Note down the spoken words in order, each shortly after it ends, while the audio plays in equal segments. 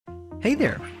Hey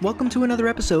there, welcome to another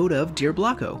episode of Dear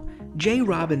Blocko. Jay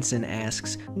Robinson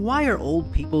asks, why are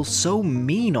old people so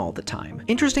mean all the time?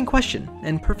 Interesting question,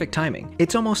 and perfect timing.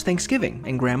 It's almost Thanksgiving,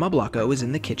 and Grandma Blocko is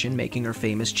in the kitchen making her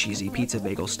famous cheesy pizza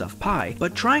bagel stuffed pie,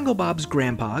 but Triangle Bob's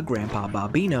grandpa, Grandpa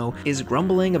Bobino, is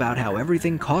grumbling about how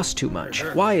everything costs too much.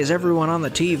 Why is everyone on the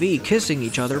TV kissing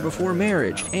each other before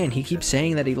marriage? And he keeps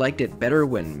saying that he liked it better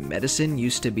when medicine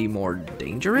used to be more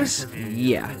dangerous?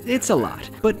 Yeah, it's a lot.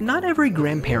 But not every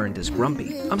grandparent is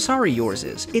grumpy. I'm sorry yours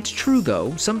is. It's true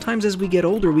though, sometimes as we get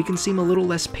older we can seem a little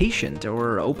less patient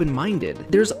or open-minded.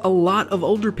 There's a lot of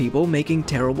older people making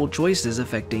terrible choices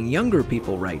affecting younger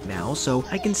people right now, so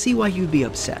I can see why you'd be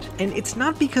upset. And it's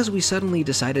not because we suddenly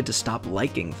decided to stop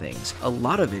liking things. A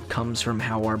lot of it comes from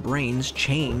how our brains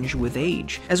change with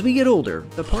age. As we get older,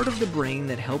 the part of the brain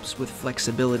that helps with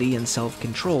flexibility and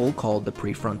self-control, called the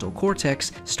prefrontal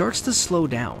cortex, starts to slow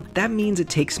down. That means it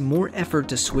takes more effort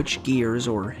to switch gears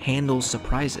or handle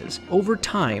surprises. Over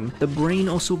time, the brain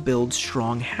also builds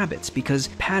strong habits because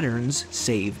patterns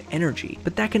save energy,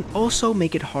 but that can also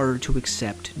make it harder to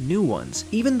accept new ones.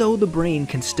 Even though the brain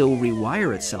can still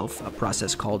rewire itself, a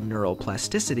process called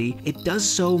neuroplasticity, it does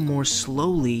so more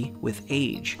slowly with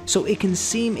age. So it can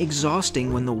seem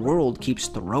exhausting when the world keeps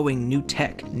throwing new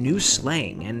tech, new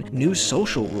slang, and new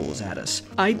social rules at us.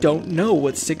 I don't know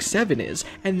what 6'7" is,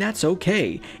 and that's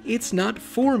okay. It's not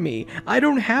for me. I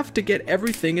don't have to get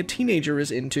everything a teenager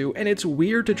is into, and it's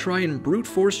weird to try and brute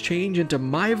force change into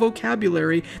my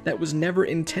vocabulary that was never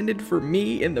intended for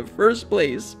me in the first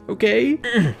place, okay?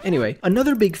 Anyway,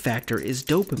 another big factor is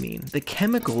dopamine, the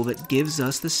chemical that gives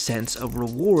us the sense of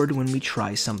reward when we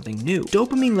try something new.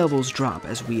 Dopamine levels drop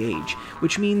as we age,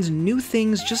 which means new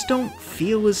things just don't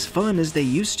feel as fun as they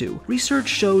used to. Research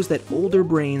shows that older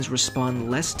brains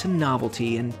respond less to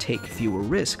novelty and take fewer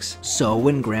risks. So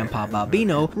when Grandpa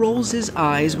Bobino rolls his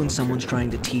eyes when someone's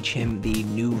trying to teach him the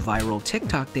new viral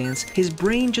TikTok dance, his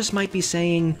brain just might be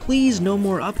saying, please no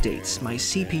more updates, my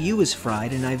CPU is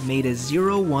fried and I've made a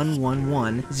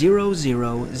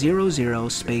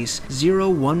 01110000 space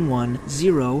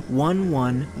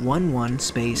 01101111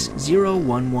 space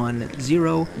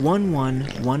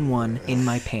 01101111 in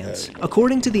my pants.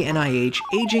 According to the NIH,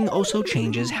 aging also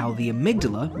changes how the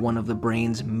amygdala, one of the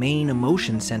brain's main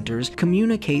emotion centers,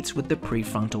 communicates with the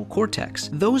prefrontal cortex.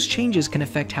 Those changes can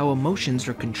affect how emotions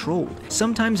are controlled,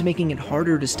 sometimes making it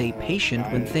harder to stay patient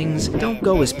when things don't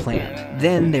go as planned.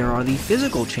 Then there are the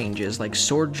physical changes like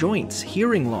sore joints,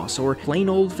 hearing loss, or plain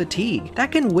old fatigue.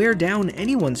 That can wear down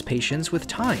anyone's patience with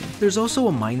time. There's also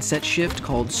a mindset shift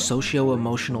called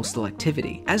socio-emotional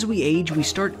selectivity. As we age, we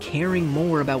start caring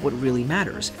more about what really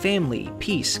matters: family,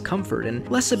 peace, comfort, and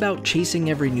less about chasing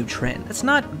every new trend. That's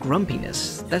not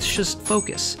grumpiness, that's just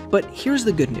focus. But here's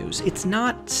the good news, it's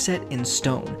not set in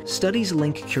stone. Studies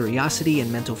link curiosity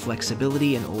and mental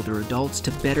flexibility in older adults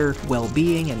to better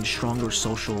well-being and stronger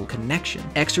social connection.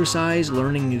 Exercise,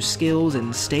 learning new skills,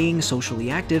 and staying socially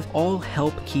active all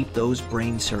help keep those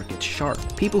brain circuits sharp.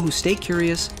 People who stay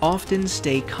curious often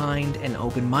stay kind and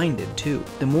open-minded too.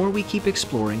 The more we keep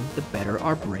exploring, the better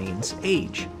our brains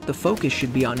age. The focus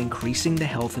should be on increasing the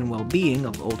health and well-being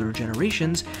of older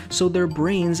generations so their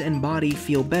brains and body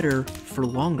feel better for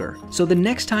longer. So the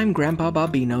next time Grandpa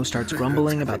Bobino starts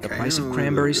grumbling about the price of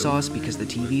cranberry sauce because the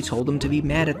TV told him to be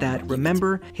mad at that,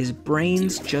 remember, his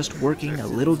brain's just working a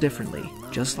little differently,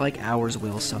 just like ours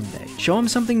will someday. Show him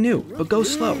something new, but go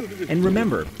slow. And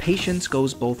remember, patience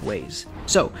goes both ways.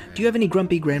 So, do you have any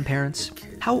grumpy grandparents?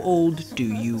 How old do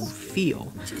you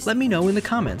feel? Let me know in the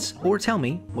comments, or tell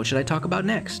me, what should I talk about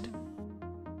next?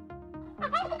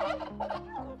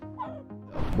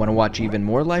 Want to watch even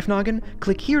more Life Noggin?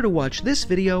 Click here to watch this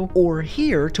video, or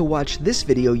here to watch this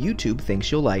video YouTube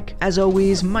thinks you'll like. As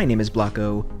always, my name is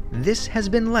Blocko. This has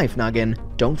been Life Noggin.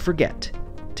 Don't forget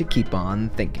to keep on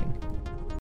thinking.